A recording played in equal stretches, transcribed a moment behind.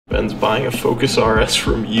Ben's buying a Focus RS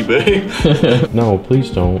from eBay. No, please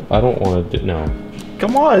don't. I don't want to. No.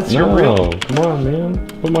 Come on, it's your real. Come on, man.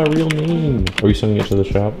 Put my real name. Are you sending it to the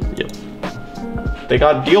shop? Yep. They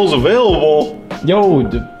got deals available. Yo,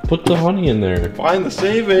 put the honey in there. Find the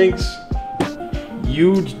savings.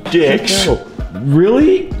 You dicks.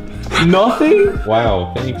 Really? Nothing?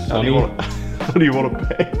 Wow, thanks, honey. What do you want to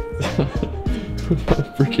pay? Put my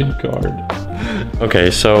freaking card.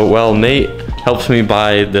 Okay, so, well, Nate helps me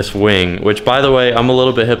buy this wing, which, by the way, I'm a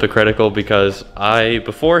little bit hypocritical because I,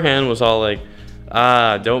 beforehand, was all like,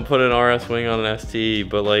 don't put an RS wing on an ST,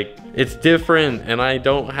 but like, it's different, and I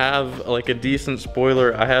don't have like a decent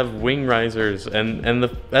spoiler. I have wing risers, and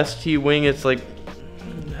the ST wing, it's like,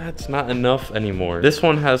 that's not enough anymore. This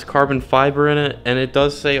one has carbon fiber in it, and it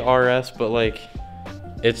does say RS, but like,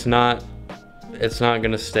 it's not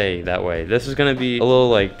gonna stay that way. This is gonna be a little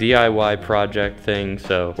like DIY project thing,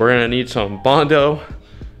 so we're gonna need some Bondo,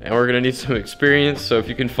 and we're gonna need some experience. So if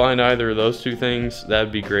you can find either of those two things,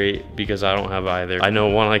 that'd be great, because I don't have either. I know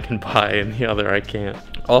one I can buy and the other I can't.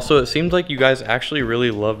 Also, it seems like you guys actually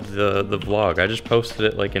really loved the vlog. I just posted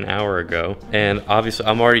it like an hour ago, and obviously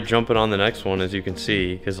I'm already jumping on the next one, as you can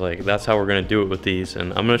see, because like that's how we're gonna do it with these,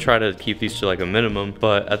 and I'm gonna try to keep these to like a minimum,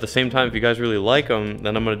 but at the same time, if you guys really like them,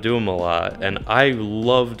 then I'm gonna do them a lot. And I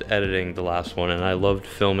loved editing the last one, and I loved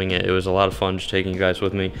filming it. It was a lot of fun just taking you guys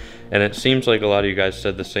with me, and it seems like a lot of you guys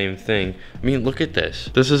said the same thing. I mean, look at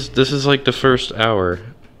this. This is like the first hour.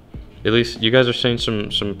 At least you guys are saying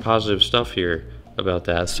some positive stuff here about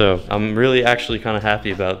that, so I'm really actually kind of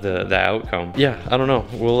happy about the outcome. Yeah, I don't know,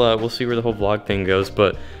 we'll see where the whole vlog thing goes,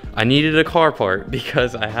 but I needed a car part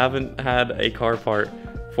because I haven't had a car part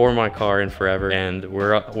for my car in forever, and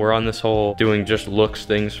we're on this whole doing just looks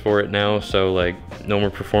things for it now, so like no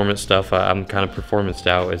more performance stuff. I'm kind of performanced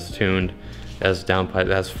out. It's tuned, has downpipe, it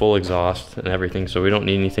has full exhaust and everything, so we don't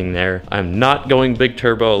need anything there. I'm not going big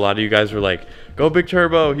turbo. A lot of you guys were like, go big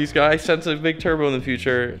turbo. I sense a big turbo in the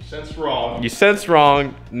future. Sensed wrong. You sensed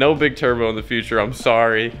wrong. No big turbo in the future. I'm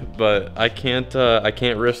sorry, but I can't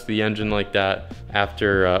risk the engine like that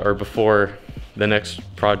after or before the next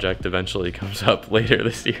project eventually comes up later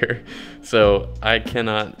this year. So I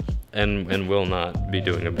cannot and will not be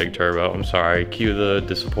doing a big turbo. I'm sorry. Cue the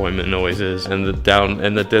disappointment noises and the down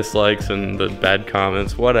and the dislikes and the bad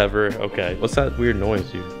comments, whatever. Okay. What's that weird noise,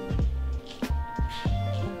 dude?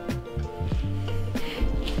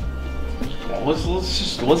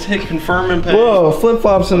 Let's hit confirm and pay. Whoa,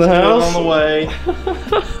 flip-flops in the house. On the way.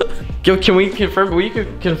 Can we confirm? We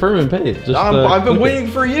could confirm and pay. Just, I've been waiting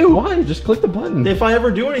for you. Why? Just click the button. If I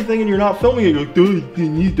ever do anything and you're not filming it, you're like, dude, you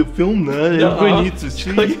need to film that. Everybody needs to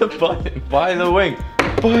see. Click the button. Buy the wing.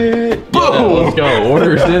 Buy it. Boom. Yeah, let's go.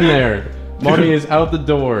 Order's in there. Money is out the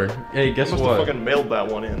door. Hey, guess what? I must have fucking mailed that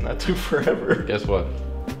one in. That took forever. Guess what?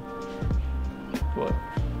 What?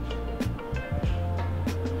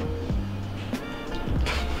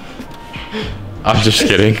 I'm just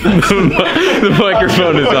kidding. The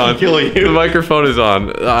microphone is on. The microphone is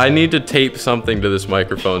on. I need to tape something to this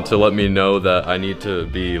microphone to let me know that I need to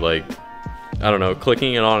be like, I don't know,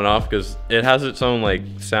 clicking it on and off, because it has its own like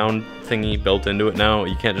sound thingy built into it now.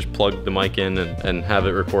 You can't just plug the mic in and have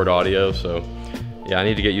it record audio. So yeah, I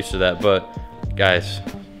need to get used to that. But guys,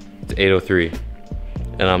 it's 8:03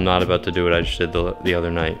 and I'm not about to do what I just did the other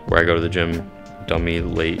night where I go to the gym dummy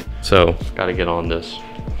late. So gotta get on this.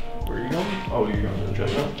 Where are you going? Oh, you're going to the gym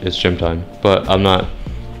now? It's gym time, but I'm not,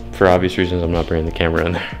 for obvious reasons, I'm not bringing the camera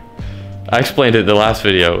in there. I explained it in the last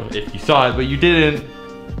video, if you saw it, but you didn't.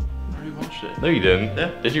 I already watched it. No, you didn't.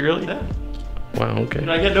 Yeah. Did you really? Yeah. Wow, okay. And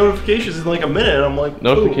I get notifications in like a minute, I'm like,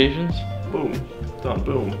 notifications? Boom. Done,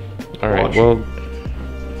 boom. All right, well,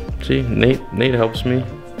 see, Nate helps me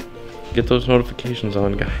get those notifications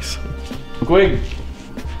on, guys. Quick.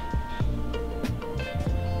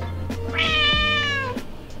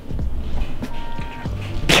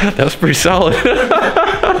 That was pretty solid.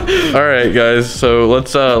 All right, guys. So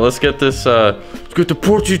let's get this. Let's get the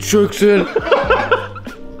protein shakes in. Saying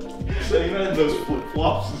that in those flip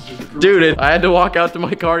flops is just great. Dude, I had to walk out to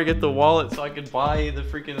my car to get the wallet so I could buy the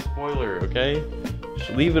freaking spoiler. Okay, just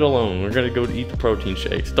leave it alone. We're gonna go eat the protein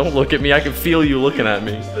shakes. Don't look at me. I can feel you looking at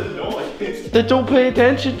me. Then don't pay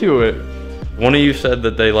attention to it. One of you said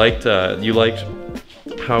that they liked you liked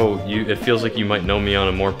how it feels like you might know me on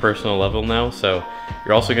a more personal level now. So.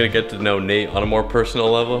 You're also gonna get to know Nate on a more personal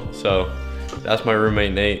level. So that's my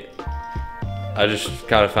roommate, Nate. I just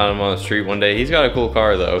kind of found him on the street one day. He's got a cool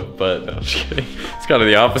car though, but no, I'm just kidding. It's kind of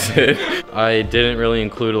the opposite. I didn't really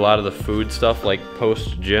include a lot of the food stuff like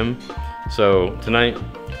post gym. So tonight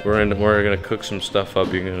we're gonna cook some stuff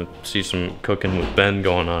up. You're gonna see some cooking with Ben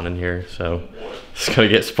going on in here. So it's gonna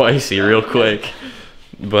get spicy real quick.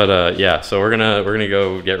 But yeah, so we're gonna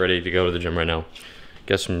go get ready to go to the gym right now.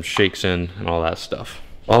 Get some shakes in and all that stuff.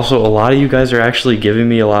 Also, a lot of you guys are actually giving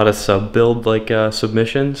me a lot of sub build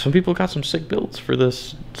submissions. Some people got some sick builds for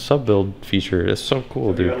this sub build feature. It's so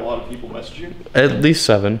cool, dude. You had a lot of people message you? At least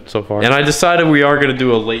 7 so far. And I decided we are gonna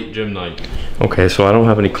do a late gym night. Okay, so I don't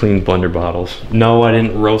have any clean blender bottles. No, I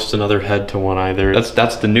didn't roast another head to one either.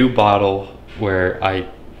 That's the new bottle where I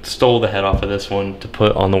stole the head off of this one to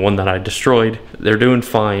put on the one that I destroyed. They're doing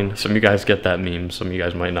fine. Some of you guys get that meme, some of you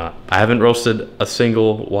guys might not. I haven't roasted a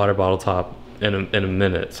single water bottle top in a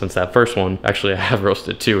minute since that first one. Actually, I have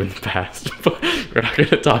roasted 2 in the past, but we're not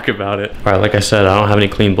gonna talk about it. All right, like I said, I don't have any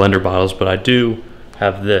clean blender bottles, but I do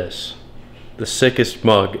have this. The sickest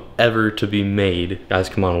mug ever to be made. Guys,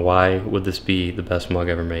 come on, why would this be the best mug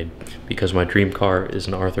ever made? Because my dream car is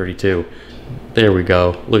an R32. There we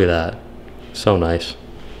go, look at that. So nice.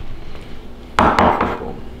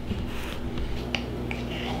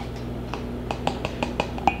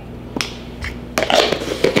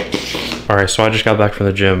 Alright, so I just got back from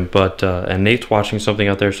the gym, but and Nate's watching something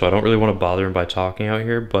out there, so I don't really want to bother him by talking out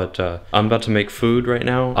here, but I'm about to make food right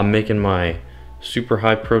now. I'm making my super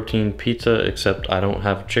high protein pizza, except I don't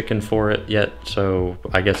have chicken for it yet, so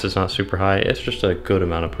I guess it's not super high. It's just a good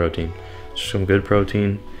amount of protein. Some good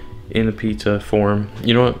protein in the pizza form.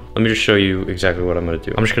 You know what? Let me just show you exactly what I'm gonna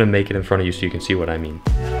do. I'm just gonna make it in front of you so you can see what I mean.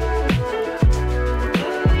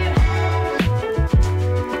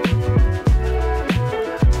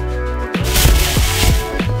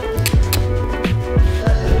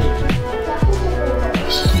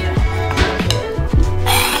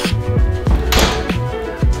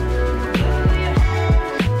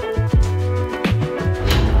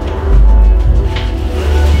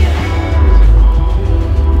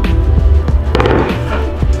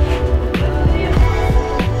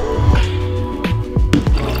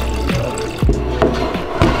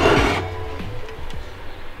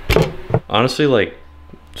 Honestly, like,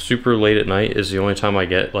 super late at night is the only time I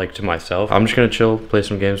get, like, to myself. I'm just gonna chill, play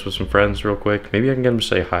some games with some friends real quick. Maybe I can get them to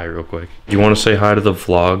say hi real quick. Do you want to say hi to the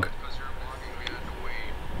vlog?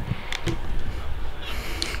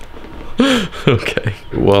 Okay.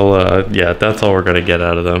 Well, yeah, that's all we're gonna get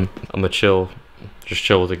out of them. I'm gonna chill, just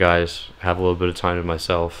chill with the guys, have a little bit of time to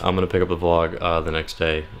myself. I'm gonna pick up the vlog the next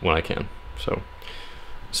day when I can. So,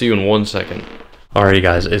 see you in 1 second. Alrighty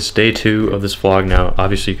guys, it's day 2 of this vlog now.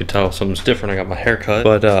 Obviously you can tell something's different. I got my hair cut,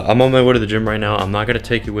 but I'm on my way to the gym right now. I'm not gonna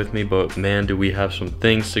take you with me, but man, do we have some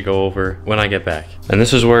things to go over when I get back. And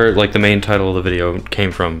this is where like the main title of the video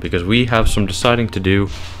came from, because we have some deciding to do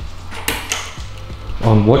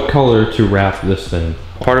on what color to wrap this thing.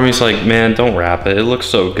 Part of me is like, man, don't wrap it. It looks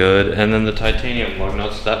so good. And then the titanium lug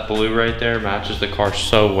nuts, that blue right there matches the car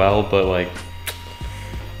so well, but like,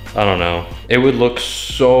 I don't know. It would look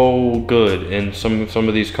so good in some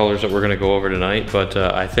of these colors that we're gonna go over tonight, but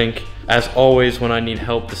I think, as always, when I need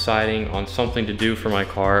help deciding on something to do for my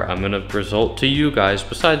car, I'm gonna result to you guys.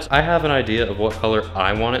 Besides, I have an idea of what color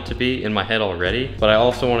I want it to be in my head already, but I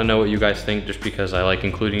also wanna know what you guys think, just because I like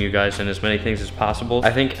including you guys in as many things as possible.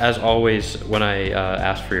 I think, as always, when I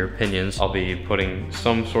ask for your opinions, I'll be putting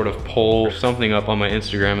some sort of poll or something up on my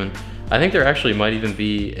Instagram, and I think there actually might even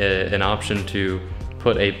be an option to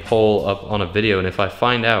put a poll up on a video, and if I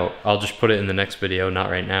find out, I'll just put it in the next video, not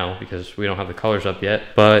right now because we don't have the colors up yet.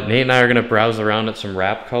 But Nate and I are gonna browse around at some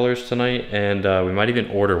wrap colors tonight, and we might even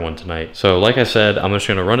order one tonight. So like I said, I'm just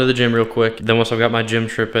gonna run to the gym real quick. Then once I've got my gym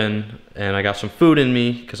trip in and I got some food in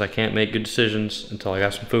me, because I can't make good decisions until I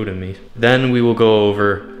got some food in me, then we will go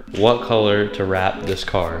over what color to wrap this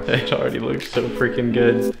car. It already looks so freaking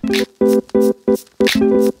good.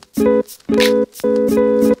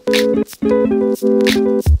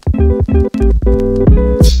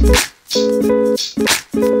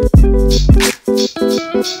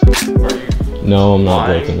 No, I'm not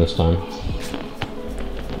joking this time.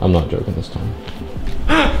 I'm not joking this time.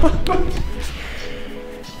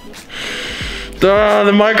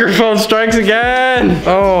 The microphone strikes again!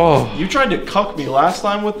 Oh. You tried to cuck me last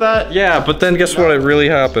time with that? Yeah, but then guess what? It really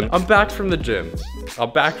happened. I'm back from the gym.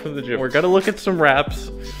 I'm back from the gym. We're gonna look at some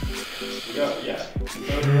wraps. Yeah.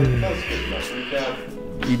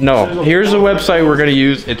 No, here's a website we're gonna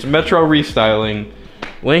use. It's Metro Restyling.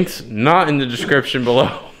 Link's not in the description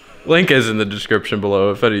below. Link is in the description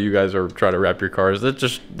below if any of you guys are trying to wrap your cars. That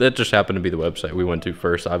just happened to be the website we went to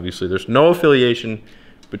first. Obviously, there's no affiliation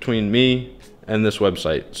between me and this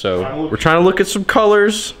website. So we're trying to look at some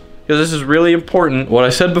colors, because this is really important. What I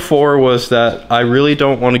said before was that I really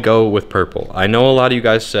don't want to go with purple. I know a lot of you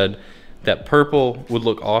guys said that purple would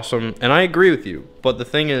look awesome, and I agree with you. But the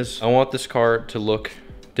thing is, I want this car to look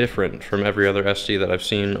different from every other ST that I've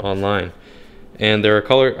seen online. And there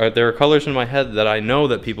are colors in my head that I know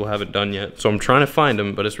that people haven't done yet. So I'm trying to find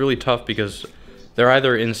them, but it's really tough because they're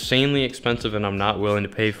either insanely expensive and I'm not willing to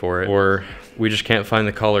pay for it, or we just can't find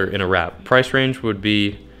the color in a wrap. Price range would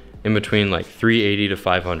be in between like $380 to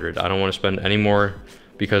 $500. I don't want to spend any more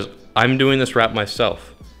because I'm doing this wrap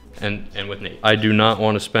myself and with Nate. I do not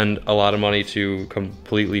want to spend a lot of money to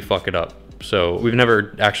completely fuck it up. So we've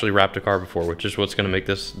never actually wrapped a car before, which is what's going to make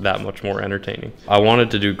this that much more entertaining. I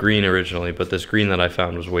wanted to do green originally, but this green that I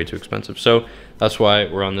found was way too expensive. So that's why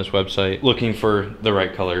we're on this website looking for the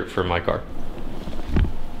right color for my car.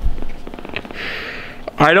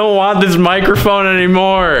 I don't want this microphone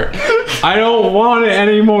anymore. I don't want it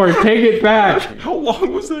anymore. Take it back. How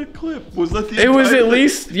long was that clip? Was that the It was at thing?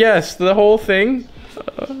 least, yes, the whole thing.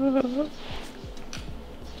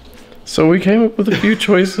 So we came up with a few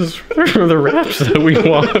choices for the wraps that we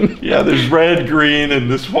want. Yeah, there's red, green,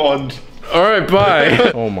 and this one. All right,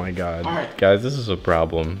 bye. Oh my God. All right. Guys, this is a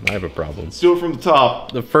problem. I have a problem. Let's do it from the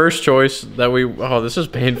top. The first choice that we, oh, this is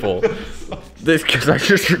painful. This, because I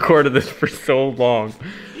just recorded this for so long.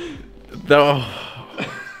 No,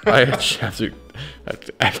 I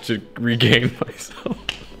have to regain myself.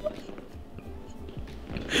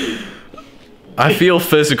 I feel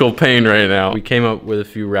physical pain right now. We came up with a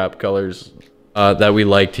few wrap colors that we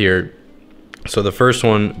liked here. So the first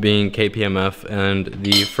one being KPMF, and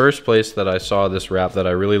the first place that I saw this wrap that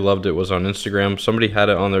I really loved it was on Instagram. Somebody had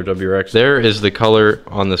it on their WRX. There is the color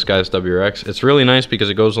on this guy's WRX. It's really nice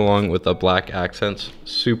because it goes along with the black accents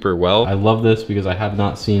super well. I love this because I have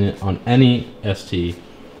not seen it on any ST.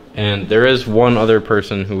 And there is one other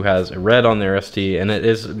person who has a red on their ST, and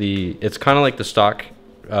it's kind of like the stock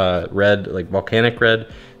red, like volcanic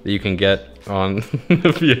red that you can get on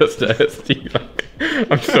the Fiesta ST.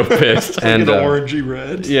 I'm so pissed. It's and like an orangey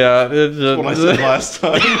red. Yeah, that's what I said last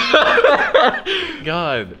time.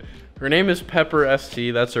 God, her name is Pepper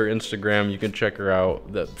ST. That's her Instagram. You can check her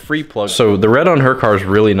out. The free plug. So the red on her car is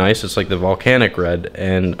really nice. It's like the volcanic red,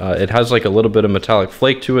 and it has like a little bit of metallic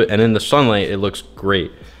flake to it. And in the sunlight, it looks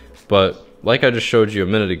great. But like I just showed you a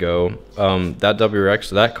minute ago, that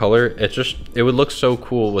WRX, that color, it would look so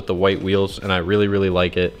cool with the white wheels, and I really, really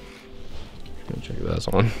like it. Check that's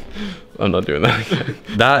on. I'm not doing that again.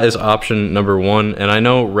 That is option number one, and I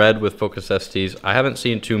know red with Focus STs, I haven't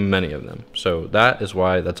seen too many of them, so that is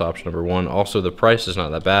why that's option number one. Also, the price is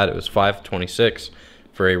not that bad. It was $526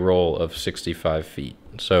 for a roll of 65 feet.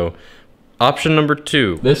 So option number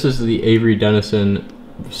two, this is the Avery Dennison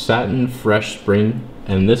Satin Fresh Spring,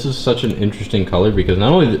 and this is such an interesting color because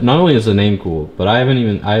not only is the name cool, but I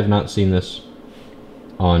have not seen this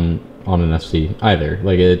on an ST either.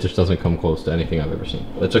 Like, it just doesn't come close to anything I've ever seen.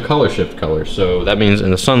 It's a color shift color, so that means in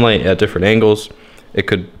the sunlight at different angles, it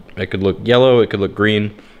could look yellow, it could look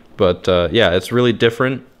green, but yeah, it's really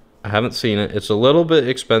different. I haven't seen it. It's a little bit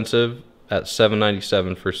expensive at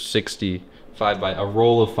 $797 for a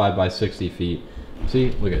roll of 5x60 feet.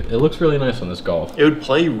 See, look at it. It looks really nice on this Golf. It would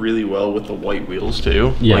play really well with the white wheels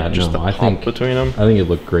too. Yeah, like just no, the pop between them. I think it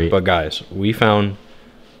looked great. But guys, we found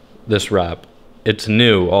this wrap. It's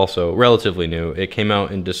new also, relatively new. It came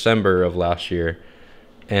out in December of last year,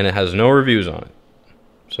 and it has no reviews on it.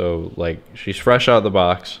 So, like, she's fresh out of the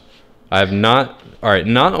box. I have not, alright,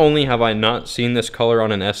 not only have I not seen this color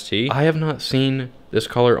on an ST, I have not seen this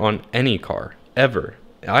color on any car, ever.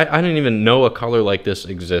 I didn't even know a color like this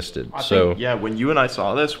existed. I think, yeah, when you and I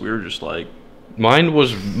saw this, we were just like, Mind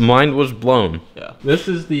was blown. Yeah. This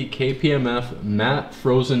is the KPMF Matte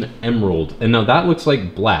Frozen Emerald, and now that looks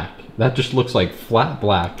like black. That just looks like flat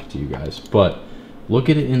black to you guys, but look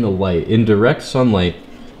at it in the light. In direct sunlight,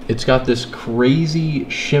 it's got this crazy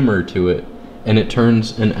shimmer to it, and it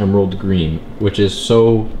turns an emerald green, which is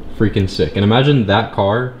so freaking sick. And imagine that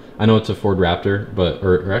car. I know it's a Ford Raptor, but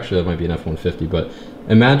or actually that might be an F-150, but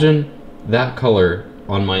imagine that color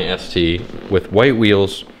on my ST with white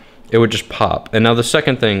wheels. It would just pop. And now the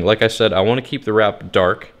second thing, like I said, I want to keep the wrap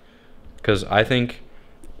dark because I think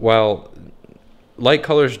while light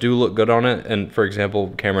colors do look good on it, and for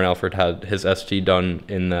example, Cameron Alford had his ST done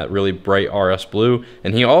in that really bright RS blue,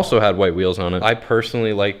 and he also had white wheels on it. I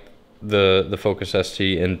personally like the Focus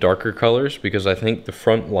ST in darker colors because I think the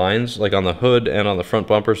front lines, like on the hood and on the front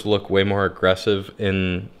bumpers, look way more aggressive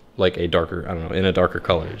in like a darker, I don't know, in a darker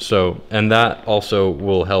color. So, and that also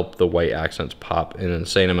will help the white accents pop in an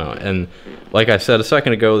insane amount. And like I said a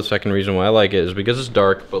second ago, the second reason why I like it is because it's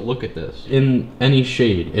dark, but look at this. In any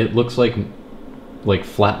shade, it looks like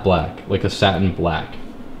flat black, like a satin black.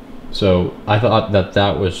 So I thought that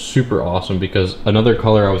that was super awesome, because another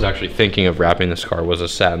color I was actually thinking of wrapping this car was a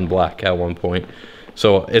satin black at one point.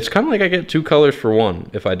 So it's kind of like I get 2 colors for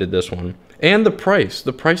 1 if I did this one. And the price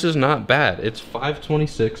is not bad. It's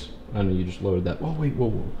 $526. I know you just loaded that. Oh wait,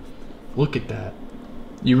 whoa. Look at that.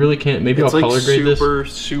 You really can't, maybe I'll color grade this.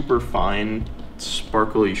 It's super fine,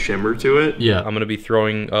 sparkly shimmer to it. Yeah, I'm gonna be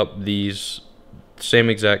throwing up these same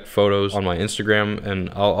exact photos on my Instagram, and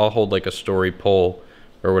I'll hold like a story poll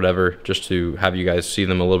or whatever, just to have you guys see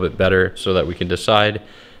them a little bit better so that we can decide.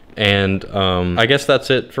 And I guess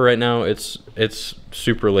that's it for right now. It's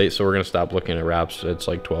super late, so we're gonna stop looking at wraps. It's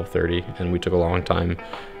like 12:30, and we took a long time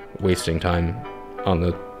wasting time on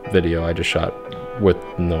the video I just shot with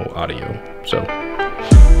no audio. So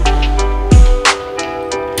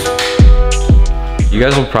you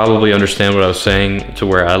guys will probably understand what I was saying, to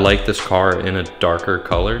where I like this car in a darker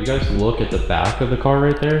color. You guys look at the back of the car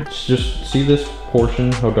right there. Just see this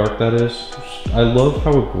portion, how dark that is. I love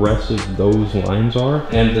how aggressive those lines are.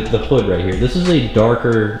 And the hood right here. This is a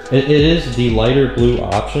darker, it is the lighter blue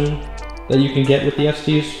option that you can get with the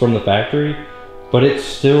STs from the factory, but it's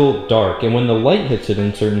still dark. And when the light hits it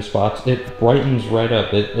in certain spots, it brightens right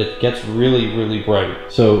up. It gets really, really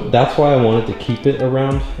bright. So that's why I wanted to keep it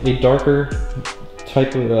around a darker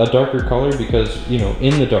type of a darker color, because, you know,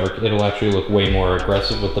 in the dark it'll actually look way more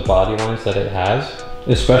aggressive with the body lines that it has,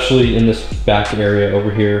 especially in this back area over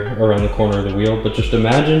here around the corner of the wheel. But just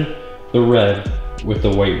imagine the red with the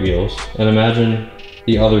white wheels, and imagine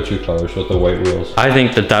the other 2 colors with the white wheels. I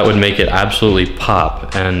think that that would make it absolutely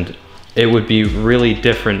pop, and it would be really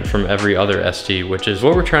different from every other ST, which is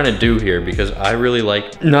what we're trying to do here, because I really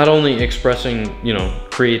like not only expressing, you know,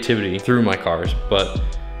 creativity through my cars, but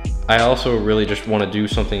I also really just want to do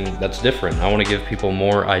something that's different. I want to give people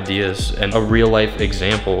more ideas and a real life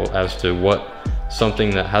example as to what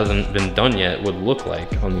something that hasn't been done yet would look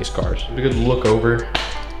like on these cars. We could look over.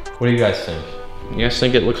 What do you guys think? You guys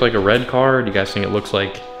think it looks like a red car? Do you guys think it looks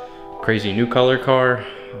like a crazy new color car?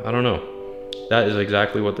 I don't know. That is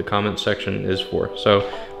exactly what the comment section is for. So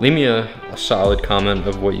leave me a solid comment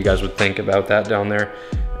of what you guys would think about that down there.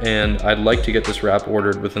 And I'd like to get this wrap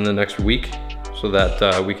ordered within the next week, so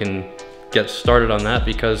that we can get started on that,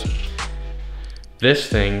 because this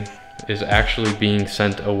thing is actually being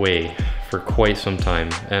sent away for quite some time,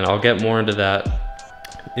 and I'll get more into that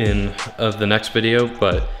in the next video.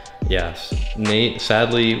 But yes, Nate,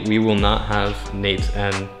 sadly we will not have Nate's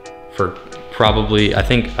N for probably, I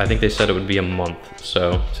think they said it would be a month.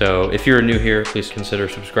 So if you're new here, please consider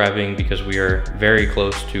subscribing, because we are very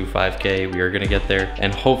close to 5K. We are gonna get there,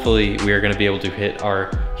 and hopefully we are gonna be able to hit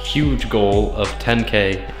our huge goal of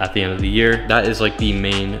 10K at the end of the year. That is like the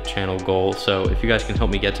main channel goal. So if you guys can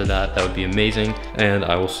help me get to that, that would be amazing. And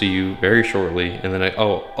I will see you very shortly. And then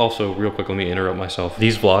also real quick, let me interrupt myself.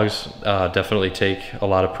 These vlogs definitely take a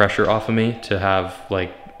lot of pressure off of me to have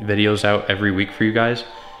like videos out every week for you guys.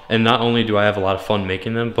 And not only do I have a lot of fun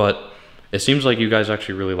making them, but it seems like you guys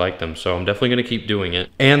actually really like them. So I'm definitely gonna keep doing it.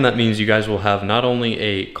 And that means you guys will have not only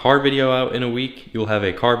a car video out in a week, you'll have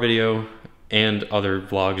a car video and other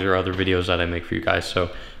vlogs or other videos that I make for you guys. So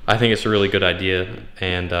I think it's a really good idea.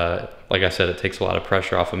 And like I said, it takes a lot of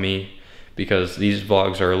pressure off of me, because these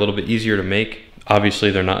vlogs are a little bit easier to make.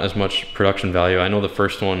 Obviously, they're not as much production value. I know the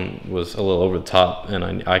first one was a little over the top, and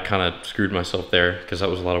I kind of screwed myself there, because that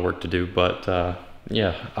was a lot of work to do. But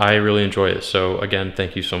yeah, I really enjoy it. So again,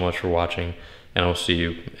 thank you so much for watching, and I'll see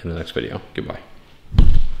you in the next video. Goodbye.